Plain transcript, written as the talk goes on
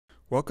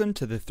Welcome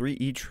to the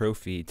 3E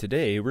Trophy.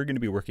 Today we're going to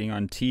be working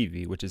on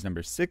TV, which is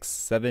number 6,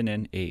 7,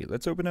 and 8.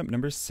 Let's open up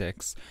number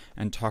 6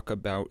 and talk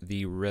about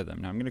the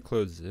rhythm. Now I'm going to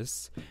close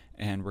this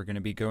and we're going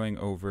to be going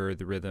over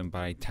the rhythm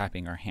by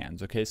tapping our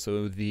hands. Okay,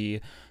 so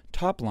the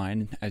top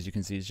line, as you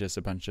can see, is just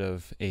a bunch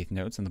of eighth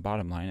notes, and the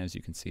bottom line, as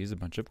you can see, is a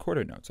bunch of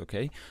quarter notes.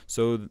 Okay,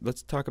 so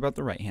let's talk about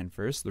the right hand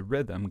first. The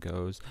rhythm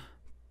goes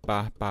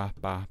ba ba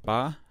ba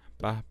ba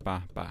ba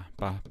ba ba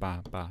ba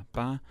ba ba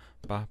ba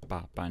ba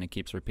ba, and it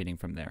keeps repeating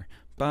from there.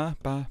 Ba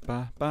ba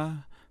ba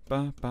ba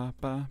ba ba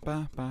ba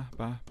ba ba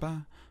ba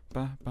ba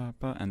ba ba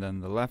ba, and then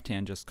the left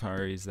hand just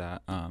carries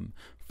that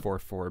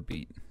 4/4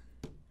 beat.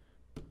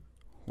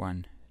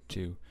 1,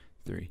 2,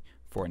 3,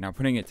 4. Now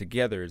putting it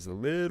together is a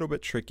little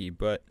bit tricky,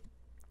 but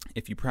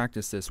if you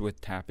practice this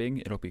with tapping,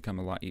 it'll become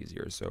a lot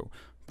easier. So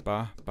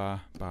ba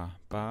ba ba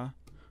ba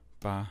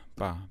ba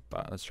ba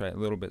ba. Let's try it a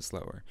little bit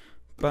slower.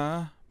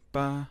 Ba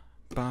ba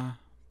ba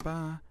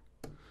ba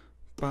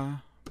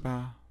ba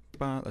ba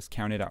ba. Let's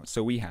count it out.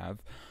 So we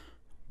have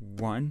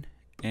 1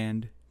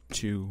 and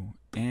 2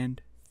 and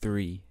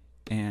 3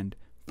 and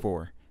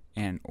 4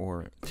 and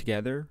or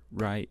together,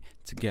 right,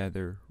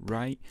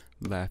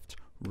 left,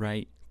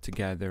 right,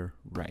 together,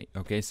 right.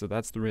 Okay, so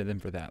that's the rhythm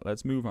for that.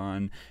 Let's move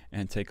on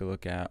and take a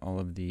look at all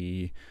of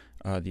the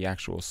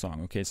actual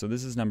song. Okay, so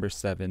this is number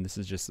 7. This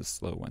is just a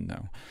slow one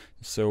though.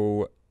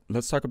 So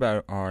let's talk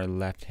about our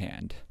left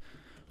hand.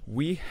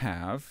 We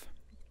have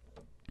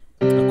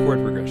a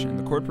chord progression.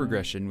 The chord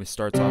progression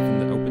starts off in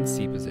the open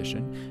C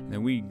position, and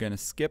then we're going to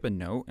skip a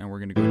note and we're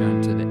going to go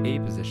down to the A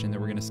position, then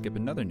we're going to skip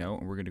another note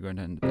and we're going to go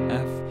down to the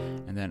F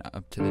and then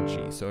up to the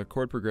G. So a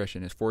chord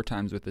progression is 4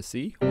 times with the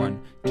C, 1,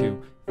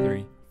 2,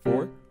 3,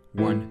 4,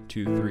 1,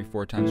 2, 3,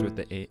 4 times with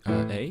the A,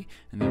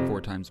 and then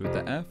 4 times with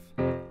the F,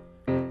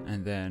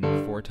 and then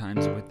 4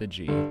 times with the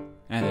G,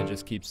 and it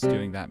just keeps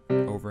doing that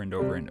over and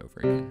over and over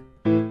again.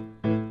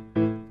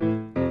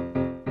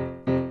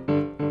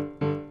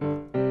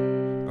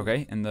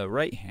 Okay, in the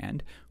right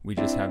hand, we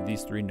just have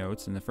these 3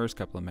 notes in the first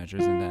couple of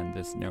measures, and then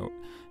this note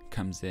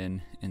comes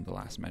in the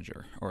last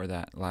measure, or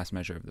that last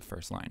measure of the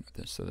first line.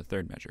 So the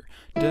third measure.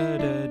 Da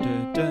da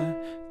da da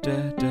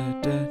da da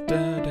da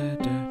da da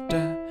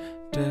da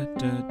da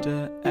da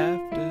da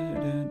F da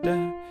da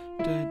da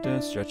da da.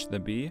 Stretch the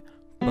B,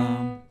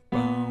 bum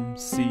bum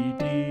C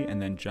D,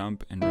 and then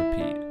jump and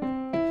repeat.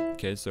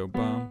 Okay, so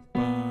bum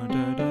ba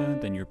da da,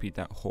 then you repeat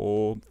that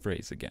whole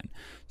phrase again.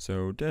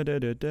 So da da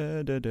da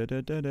da da da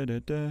da da da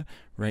da.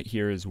 Right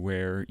here is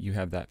where you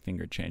have that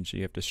finger change. So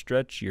you have to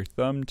stretch your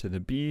thumb to the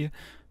B,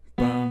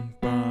 bum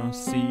bum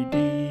C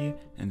D,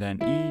 and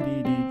then E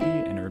D D D,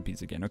 and it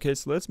repeats again. Okay,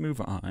 so let's move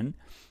on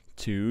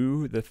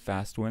to the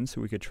fast one,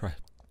 so we could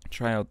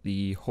try out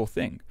the whole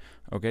thing.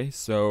 Okay,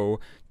 so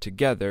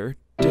together,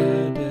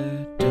 da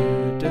da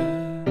da da.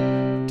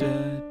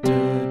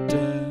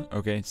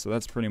 Okay, so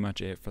that's pretty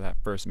much it for that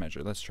first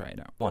measure. Let's try it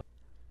out. 1,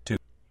 2,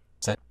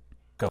 set,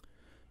 go.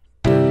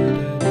 A,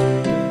 F,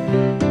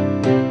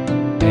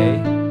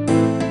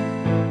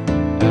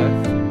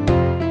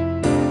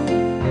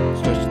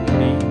 stretch to the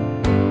B,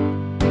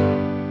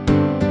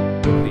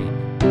 repeat.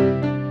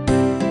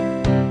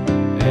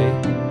 A,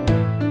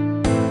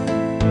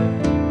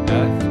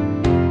 F,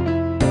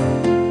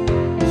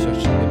 stretch to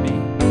the B.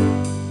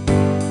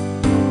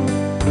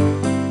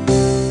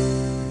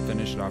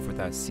 Finish it off with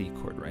that C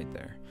chord right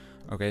there.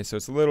 Okay, so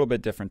it's a little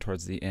bit different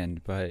towards the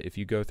end, but if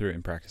you go through it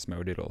in practice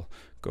mode, it'll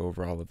go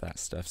over all of that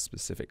stuff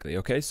specifically.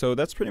 Okay, so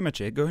that's pretty much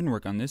it. Go ahead and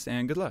work on this,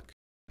 and good luck.